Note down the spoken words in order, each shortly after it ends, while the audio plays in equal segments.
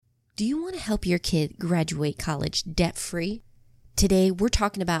Do you want to help your kid graduate college debt-free? Today, we're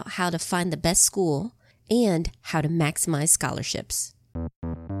talking about how to find the best school and how to maximize scholarships.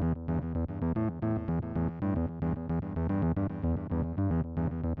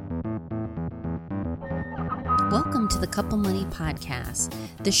 Welcome to the Couple Money Podcast,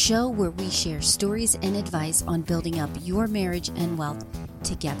 the show where we share stories and advice on building up your marriage and wealth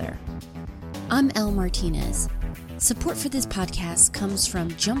together. I'm Elle Martinez. Support for this podcast comes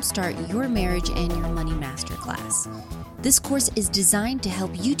from Jumpstart Your Marriage and Your Money Masterclass. This course is designed to help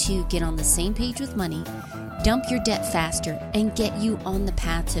you two get on the same page with money, dump your debt faster, and get you on the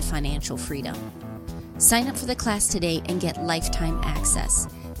path to financial freedom. Sign up for the class today and get lifetime access.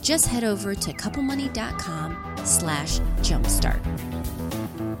 Just head over to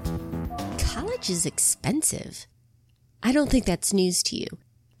couplemoney.com/jumpstart. College is expensive. I don't think that's news to you.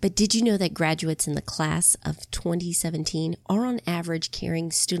 But did you know that graduates in the class of 2017 are on average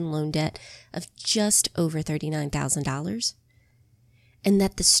carrying student loan debt of just over $39,000? And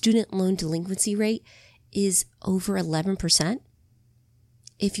that the student loan delinquency rate is over 11%?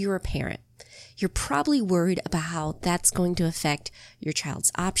 If you're a parent, you're probably worried about how that's going to affect your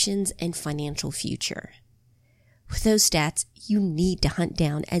child's options and financial future. With those stats, you need to hunt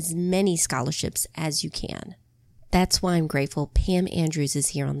down as many scholarships as you can. That's why I'm grateful Pam Andrews is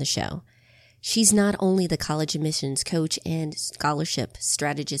here on the show. She's not only the college admissions coach and scholarship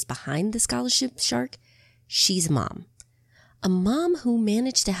strategist behind the Scholarship Shark, she's a mom. A mom who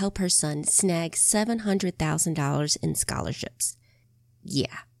managed to help her son snag $700,000 in scholarships.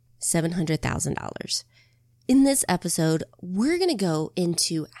 Yeah, $700,000. In this episode, we're going to go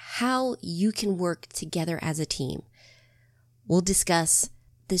into how you can work together as a team. We'll discuss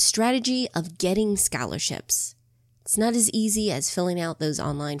the strategy of getting scholarships. It's not as easy as filling out those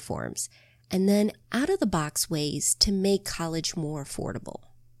online forms, and then out-of-the-box ways to make college more affordable.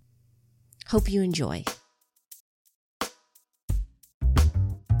 Hope you enjoy.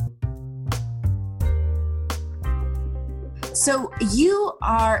 So you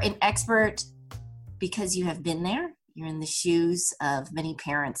are an expert because you have been there. You're in the shoes of many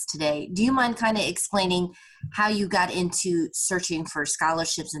parents today. Do you mind kind of explaining how you got into searching for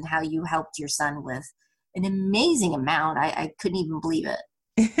scholarships and how you helped your son with an amazing amount? I couldn't even believe it.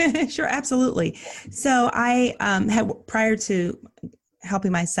 Sure, absolutely. So I had, prior to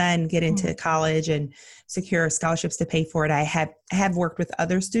helping my son get into college and secure scholarships to pay for it, I have worked with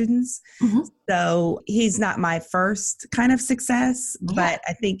other students. Mm-hmm. So he's not my first kind of success, but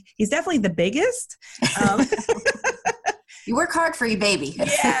I think he's definitely the biggest. You work hard for your baby.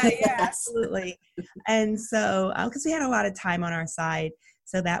 Yeah, absolutely. And so, because we had a lot of time on our side,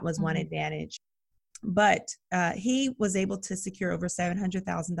 so that was one advantage. But he was able to secure over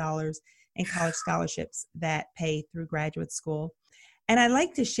 $700,000 in college scholarships that pay through graduate school. And I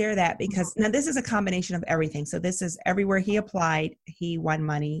like to share that because now this is a combination of everything. So this is everywhere he applied, he won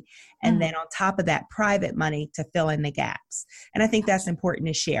money. And then on top of that, private money to fill in the gaps. And I think that's important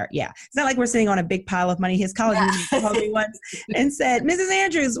to share. Yeah. It's not like we're sitting on a big pile of money. His college union called me once and said, Mrs.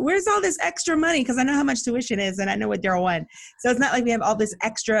 Andrews, where's all this extra money? Because I know how much tuition is and I know what Daryl won. So it's not like we have all this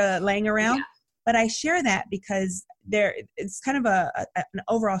extra laying around. Yeah. But I share that because it's kind of an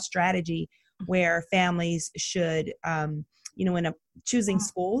overall strategy where families should, when choosing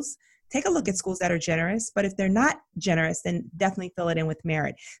schools, take a look at schools that are generous. But if they're not generous, then definitely fill it in with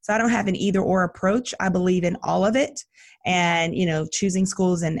merit. So I don't have an either or approach. I believe in all of it and, choosing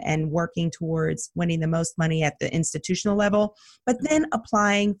schools and working towards winning the most money at the institutional level, but then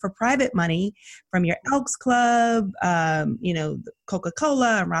applying for private money from your Elks Club,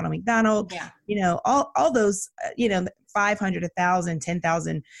 Coca-Cola, Ronald McDonald, all those, 500, 1,000,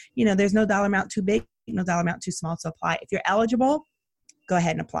 10,000, there's no dollar amount too big, no dollar amount too small to apply. If you're eligible, go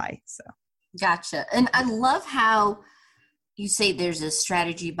ahead and apply. So, gotcha. And I love how you say there's a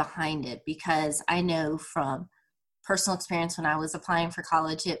strategy behind it, because I know from personal experience when I was applying for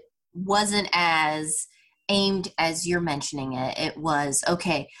college, it wasn't as aimed as you're mentioning it. It was,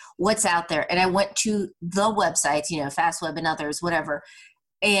 okay, what's out there? And I went to the websites, FastWeb and others, whatever,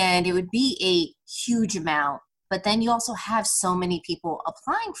 and it would be a huge amount. But then you also have so many people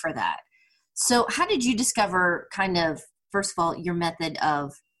applying for that. So how did you discover kind of, first of all, your method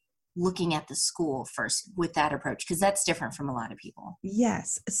of looking at the school first with that approach? Because that's different from a lot of people.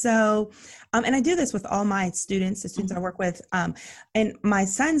 Yes. So, and I do this with all my students, the students I work with. In my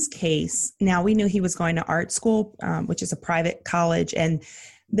son's case, now we knew he was going to art school, which is a private college, and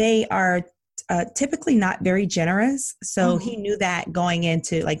they are typically not very generous. So he knew that going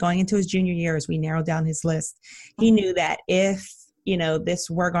into his junior year, as we narrowed down his list, he knew that if, this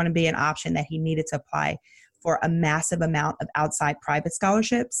were going to be an option, that he needed to apply for a massive amount of outside private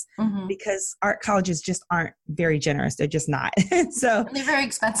scholarships because art colleges just aren't very generous. They're just not. So and they're very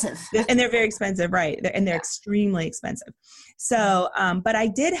expensive. And they're very expensive, right? They're extremely expensive. So, but I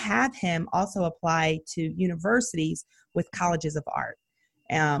did have him also apply to universities with colleges of art.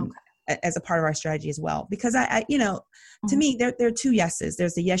 As a part of our strategy as well, because I to me, there are two yeses.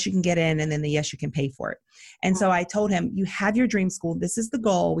 There's the yes you can get in, and then the yes you can pay for it. And so I told him, you have your dream school. This is the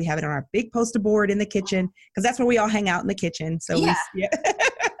goal. We have it on our big poster board in the kitchen, because that's where we all hang out in the kitchen. So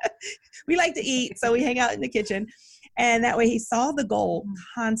we like to eat, so we hang out in the kitchen, and that way he saw the goal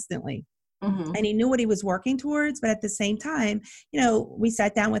constantly. And he knew what he was working towards. But at the same time, we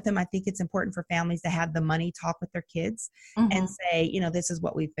sat down with him. I think it's important for families to have the money talk with their kids and say, this is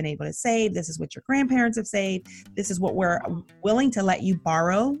what we've been able to save. This is what your grandparents have saved. This is what we're willing to let you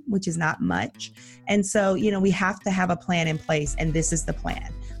borrow, which is not much. And so, we have to have a plan in place. And this is the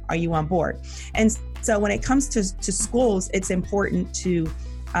plan. Are you on board? And so when it comes to schools, it's important to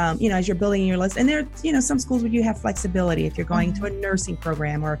as you're building your list, and there are, some schools where you have flexibility if you're going to a nursing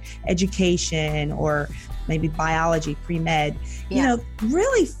program or education or maybe biology, pre-med,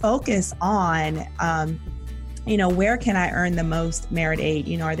 really focus on, where can I earn the most merit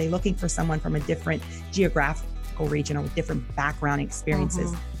aid? Are they looking for someone from a different geographical region or with different background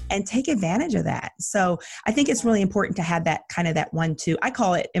experiences? And take advantage of that. So I think it's really important to have that kind of that 1-2. I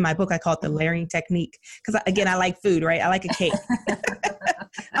call it, in my book, I call it the layering technique. Because again, I like food, right? I like a cake.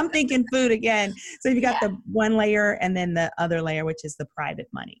 I'm thinking food again. So you got the one layer and then the other layer, which is the private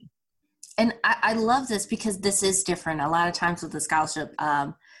money. And I love this because this is different. A lot of times with the scholarship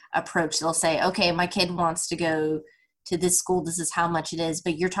approach, they'll say, okay, my kid wants to go to this school. This is how much it is.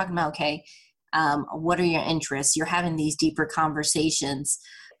 But you're talking about, okay, what are your interests? You're having these deeper conversations.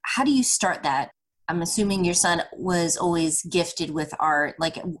 How do you start that? I'm assuming your son was always gifted with art.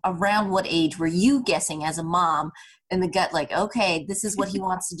 Like, around what age were you guessing as a mom in the gut, like, okay, this is what he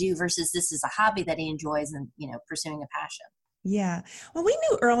wants to do versus this is a hobby that he enjoys and, pursuing a passion? Yeah. Well, we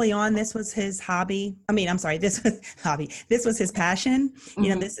knew early on this was his hobby. This was hobby. This was his passion.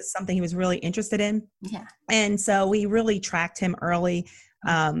 This is something he was really interested in. Yeah. And so we really tracked him early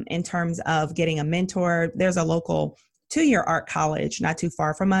in terms of getting a mentor. There's a local 2-year art college not too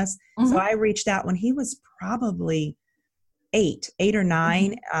far from us. So I reached out when he was probably 8 or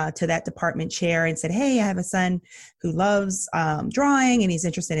 9 to that department chair and said, hey, I have a son who loves drawing and he's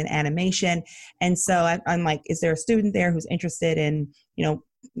interested in animation. And so I'm like, is there a student there who's interested in,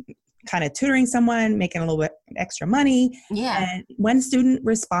 kind of tutoring someone, making a little bit extra money? Yeah. And one student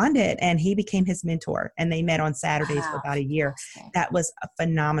responded and he became his mentor, and they met on Saturdays for about a year. That was a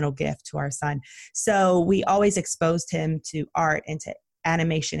phenomenal gift to our son. So we always exposed him to art and to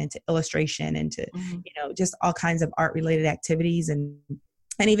animation and to illustration and to, just all kinds of art related activities, and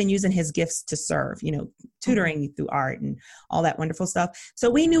even using his gifts to serve, tutoring through art and all that wonderful stuff.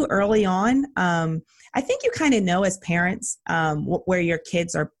 So we knew early on, I think you kind of know as parents where your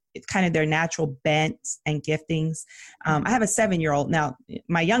kids are, kind of their natural bents and giftings. I have a 7-year-old now.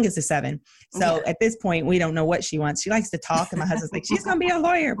 My youngest is 7. So at this point, we don't know what she wants. She likes to talk, and my husband's like, she's going to be a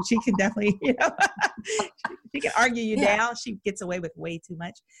lawyer, but she can definitely, she can argue you down. She gets away with way too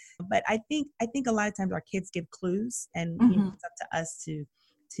much. But I think a lot of times our kids give clues, and it's up to us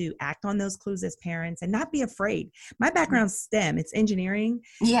to act on those clues as parents and not be afraid. My background's STEM, it's engineering.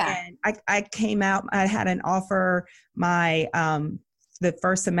 Yeah. And I came out, I had an offer the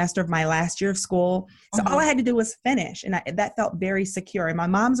first semester of my last year of school. So all I had to do was finish. And that felt very secure. And my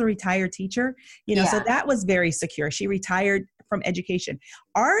mom's a retired teacher, so that was very secure. She retired from education.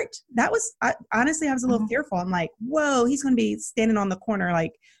 Art, that was, honestly, I was a little fearful. I'm like, whoa, he's going to be standing on the corner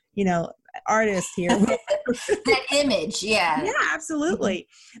like, artist here. That image. Yeah. Yeah, absolutely.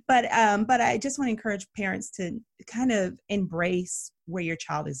 But I just want to encourage parents to kind of embrace where your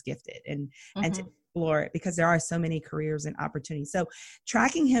child is gifted and to explore it, because there are so many careers and opportunities. So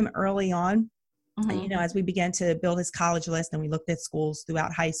tracking him early on, as we began to build his college list and we looked at colleges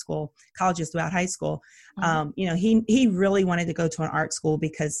throughout high school, he really wanted to go to an art school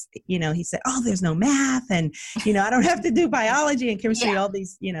because, he said, oh, there's no math and, I don't have to do biology and chemistry, all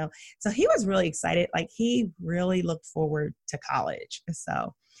these, so he was really excited. Like, he really looked forward to college.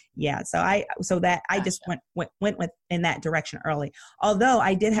 So yeah, I just went with in that direction early. Although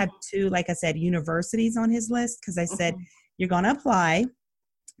I did have 2, like I said, universities on his list, because I said, you're going to apply.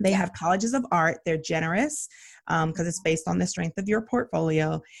 They have colleges of art. They're generous because it's based on the strength of your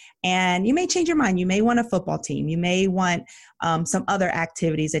portfolio. And you may change your mind. You may want a football team. You may want some other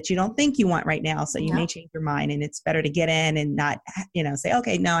activities that you don't think you want right now. So you may change your mind, and it's better to get in and not, say,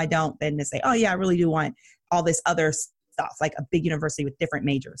 okay, no, I don't. Than to say, oh yeah, I really do want all this other stuff, like a big university with different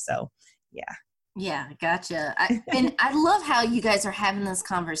majors. So yeah. Yeah, gotcha. And I love how you guys are having this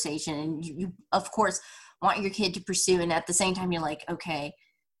conversation, and you, of course, want your kid to pursue, and at the same time, you're like, okay,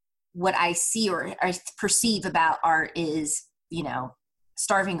 what I see or I perceive about art is,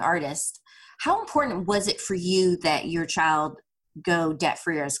 starving artists. How important was it for you that your child go debt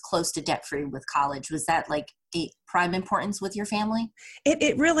free or as close to debt free with college? Was that like a prime importance with your family?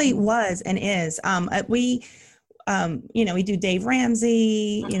 It really was and is. We do Dave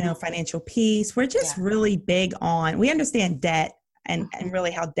Ramsey, Financial Peace. We're just really big on, we understand debt and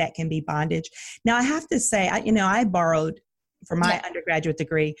really how debt can be bondage. Now I have to say, I borrowed for my undergraduate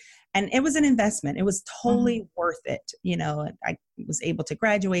degree, and it was an investment. It was totally worth it. I was able to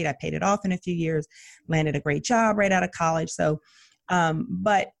graduate. I paid it off in a few years, landed a great job right out of college. So,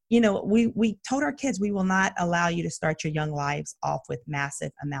 but we told our kids, we will not allow you to start your young lives off with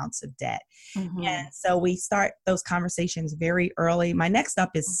massive amounts of debt. And so we start those conversations very early. My next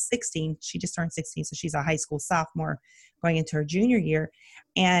up is 16. She just turned 16. So she's a high school sophomore going into her junior year.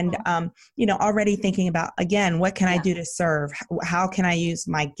 And, already thinking about, again, what can I do to serve? How can I use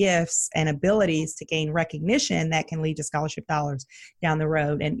my gifts and abilities to gain recognition that can lead to scholarship dollars down the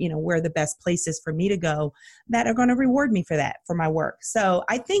road? And, where are the best places for me to go that are going to reward me for that, for my work? So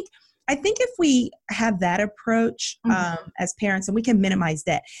I think if we have that approach as parents, and we can minimize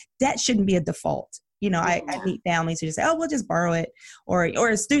debt shouldn't be a default. I meet families who just say, oh, we'll just borrow it. Or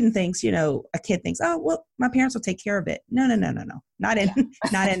a student thinks, a kid thinks, oh, well, my parents will take care of it. No. Not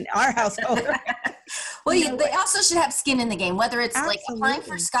in our household. Well, they also should have skin in the game, whether it's like applying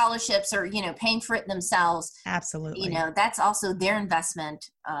for scholarships or, paying for it themselves. Absolutely. That's also their investment,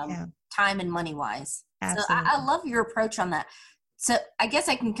 time and money wise. Absolutely. So I love your approach on that. So I guess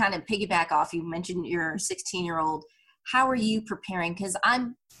I can kind of piggyback off. You mentioned your 16-year-old. How are you preparing? Because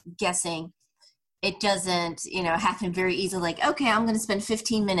I'm guessing it doesn't, happen very easily. Like, okay, I'm going to spend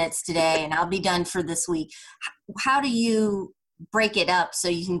 15 minutes today and I'll be done for this week. How do you break it up so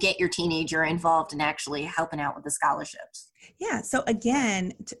you can get your teenager involved in actually helping out with the scholarships? Yeah. So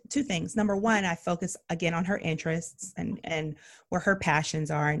again, two things. Number one, I focus again on her interests and where her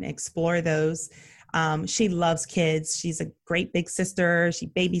passions are and explore those. She loves kids. She's a great big sister. She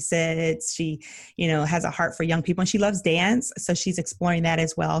babysits. She, has a heart for young people, and she loves dance. So she's exploring that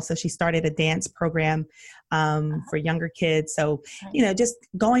as well. So she started a dance program for younger kids. So, just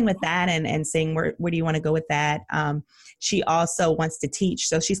going with that and saying, where do you want to go with that? She also wants to teach.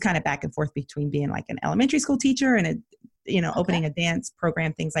 So she's kind of back and forth between being like an elementary school teacher and opening a dance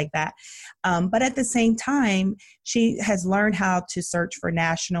program, things like that. But at the same time, she has learned how to search for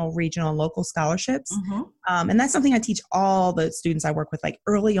national, regional, and local scholarships. And that's something I teach all the students I work with, like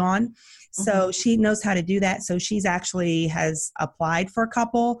early on. So she knows how to do that. So she's actually has applied for a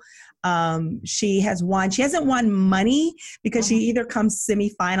couple. She hasn't won money because she either comes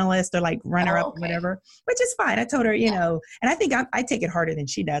semi-finalist or like runner up, whatever, which is fine. I told her, and I think I take it harder than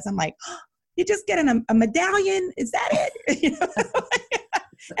she does. I'm like, you just get a medallion. Is that it?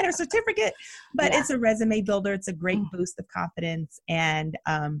 And her certificate, but it's a resume builder. It's a great boost of confidence. And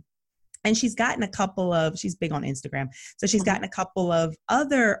she's gotten she's big on Instagram. So she's gotten a couple of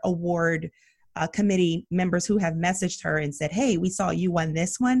other award committee members who have messaged her and said, hey, we saw you won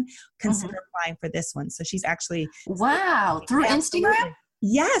this one. Consider applying for this one. So she's actually. Wow. Through Instagram?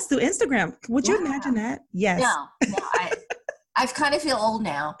 Yes, through Instagram. Would you imagine that? Yes. No, I kind of feel old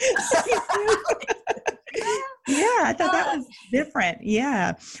now. Yeah, I thought that was different.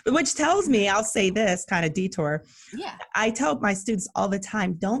 Yeah. Which tells me, I'll say this kind of detour. Yeah. I tell my students all the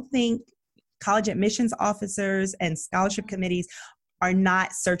time, don't think college admissions officers and scholarship committees are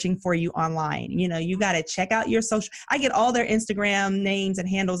not searching for you online. You got to check out your social. I get all their Instagram names and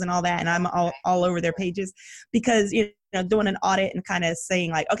handles and all that, and I'm all over their pages because, doing an audit and kind of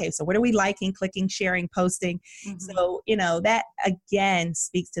saying like, okay, so what are we liking, clicking, sharing, posting? So, that again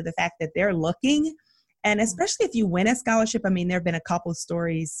speaks to the fact that they're looking. And especially if you win a scholarship, I mean, there have been a couple of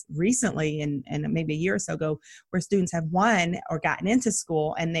stories recently and maybe a year or so ago where students have won or gotten into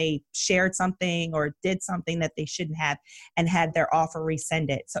school and they shared something or did something that they shouldn't have and had their offer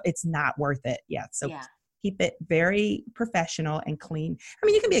rescinded. So it's not worth it. Yeah. So keep it very professional and clean. I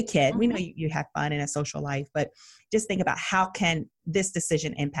mean, you can be a kid. We know you have fun in a social life, but just think about how can this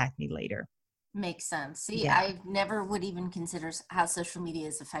decision impact me later? Makes sense. See, I never would even consider how social media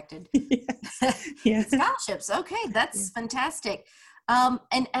is affected. Scholarships. Okay, that's fantastic.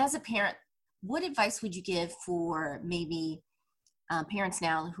 And as a parent, what advice would you give for maybe parents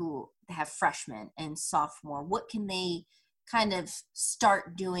now who have freshmen and sophomore? What can they kind of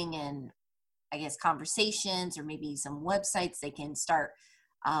start doing in, I guess, conversations or maybe some websites they can start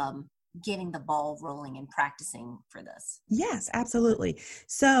getting the ball rolling and practicing for this? Yes, absolutely.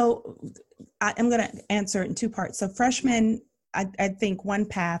 So I'm going to answer it in two parts. So freshman, I think one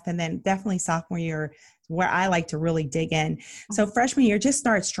path, and then definitely sophomore year where I like to really dig in. So freshman year, just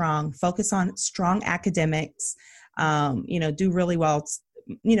start strong, focus on strong academics, do really well.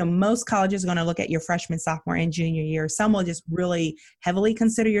 Most colleges are going to look at your freshman, sophomore, and junior year. Some will just really heavily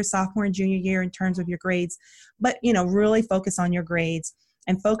consider your sophomore and junior year in terms of your grades, but, really focus on your grades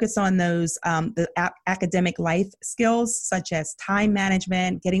and focus on those academic life skills such as time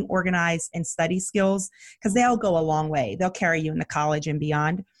management, getting organized, and study skills, because they'll go a long way. They'll carry you into college and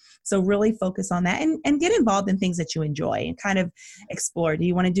beyond. So really focus on that and get involved in things that you enjoy and kind of explore. Do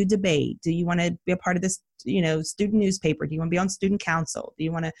you want to do debate? Do you want to be a part of this, student newspaper? Do you want to be on student council? Do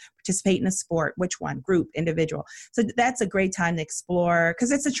you want to participate in a sport? Which one? Group, individual? So that's a great time to explore because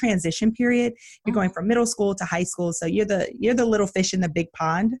it's a transition period. You're going from middle school to high school. So you're the little fish in the big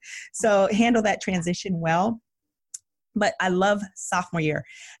pond. So handle that transition well. But I love sophomore year.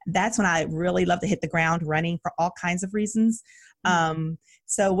 That's when I really love to hit the ground running for all kinds of reasons.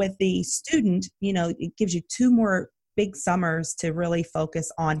 So with the student, it gives you 2 more big summers to really focus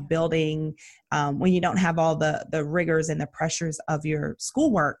on building when you don't have all the rigors and the pressures of your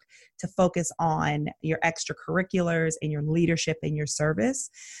schoolwork, to focus on your extracurriculars and your leadership and your service.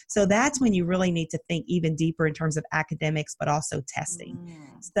 So that's when you really need to think even deeper in terms of academics, but also testing.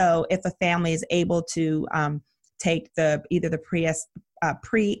 So if a family is able to take either the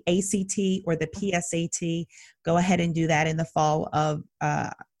pre-ACT or the PSAT, go ahead and do that in the fall of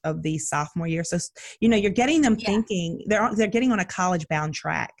the sophomore year. So, you're getting them thinking, they're getting on a college-bound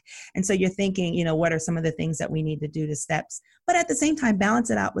track. And so you're thinking, what are some of the things that we need to do to steps? But at the same time,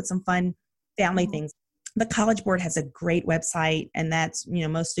 balance it out with some fun family things. The College Board has a great website, and that's,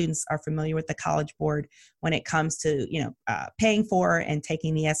 most students are familiar with the College Board when it comes to, paying for and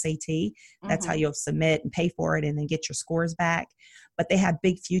taking the SAT. That's how you'll submit and pay for it and then get your scores back. But they have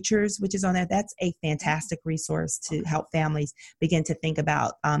Big Futures, which is on there. That's a fantastic resource to help families begin to think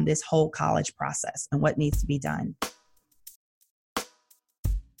about this whole college process and what needs to be done.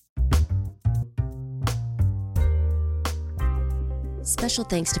 Special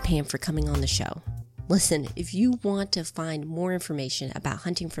thanks to Pam for coming on the show. Listen, if you want to find more information about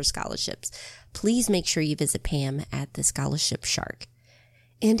hunting for scholarships, please make sure you visit Pam at the Scholarship Shark.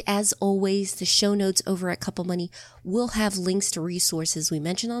 And as always, the show notes over at Couple Money will have links to resources we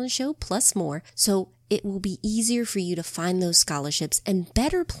mentioned on the show, plus more, so it will be easier for you to find those scholarships and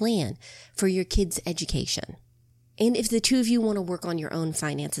better plan for your kids' education. And if the two of you want to work on your own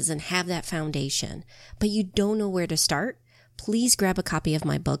finances and have that foundation, but you don't know where to start, please grab a copy of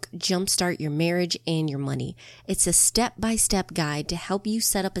my book, Jumpstart Your Marriage and Your Money. It's a step-by-step guide to help you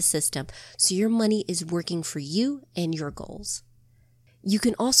set up a system so your money is working for you and your goals. You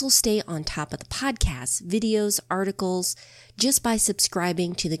can also stay on top of the podcasts, videos, articles, just by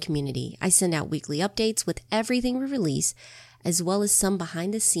subscribing to the community. I send out weekly updates with everything we release, as well as some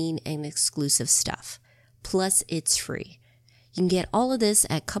behind-the-scene and exclusive stuff. Plus, it's free. You can get all of this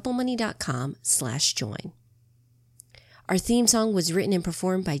at couplemoney.com/join. Our theme song was written and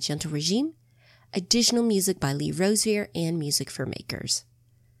performed by Gentle Regime. Additional music by Lee Rosevere and Music for Makers.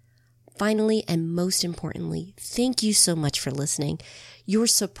 Finally, and most importantly, thank you so much for listening. Your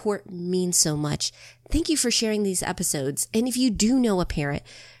support means so much. Thank you for sharing these episodes. And if you do know a parent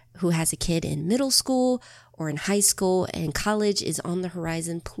who has a kid in middle school or in high school and college is on the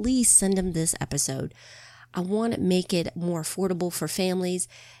horizon, please send them this episode. I want to make it more affordable for families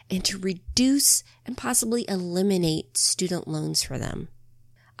and to reduce and possibly eliminate student loans for them.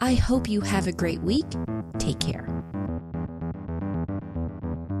 I hope you have a great week. Take care.